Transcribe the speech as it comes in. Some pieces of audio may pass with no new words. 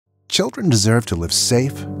Children deserve to live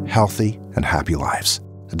safe, healthy, and happy lives.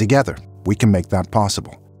 And together, we can make that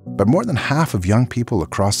possible. But more than half of young people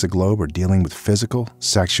across the globe are dealing with physical,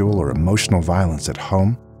 sexual, or emotional violence at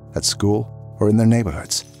home, at school, or in their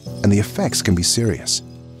neighborhoods. And the effects can be serious.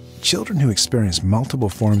 Children who experience multiple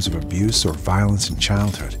forms of abuse or violence in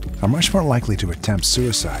childhood are much more likely to attempt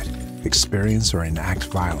suicide, experience or enact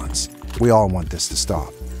violence. We all want this to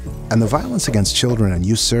stop. And the Violence Against Children and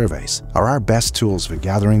Youth surveys are our best tools for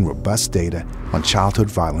gathering robust data on childhood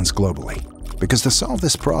violence globally. Because to solve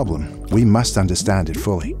this problem, we must understand it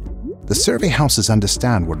fully. The survey helps us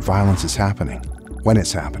understand what violence is happening, when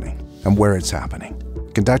it's happening, and where it's happening.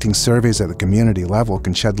 Conducting surveys at the community level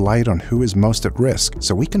can shed light on who is most at risk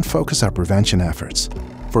so we can focus our prevention efforts.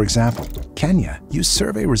 For example, Kenya used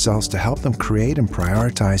survey results to help them create and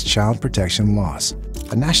prioritize child protection laws,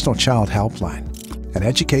 a national child helpline, and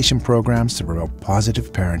education programs to promote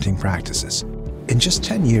positive parenting practices. In just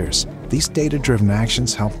 10 years, these data-driven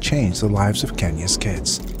actions helped change the lives of Kenya's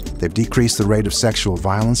kids. They've decreased the rate of sexual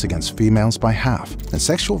violence against females by half, and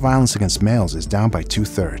sexual violence against males is down by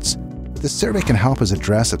 2/3. This survey can help us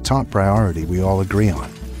address a top priority we all agree on: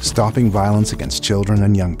 stopping violence against children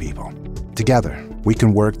and young people. Together, we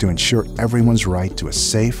can work to ensure everyone's right to a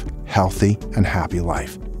safe, healthy, and happy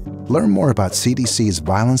life. Learn more about CDC's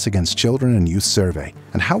Violence Against Children and Youth survey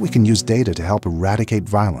and how we can use data to help eradicate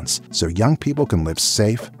violence so young people can live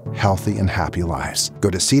safe, healthy, and happy lives. Go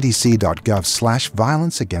to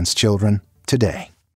cdc.gov/violence against children today.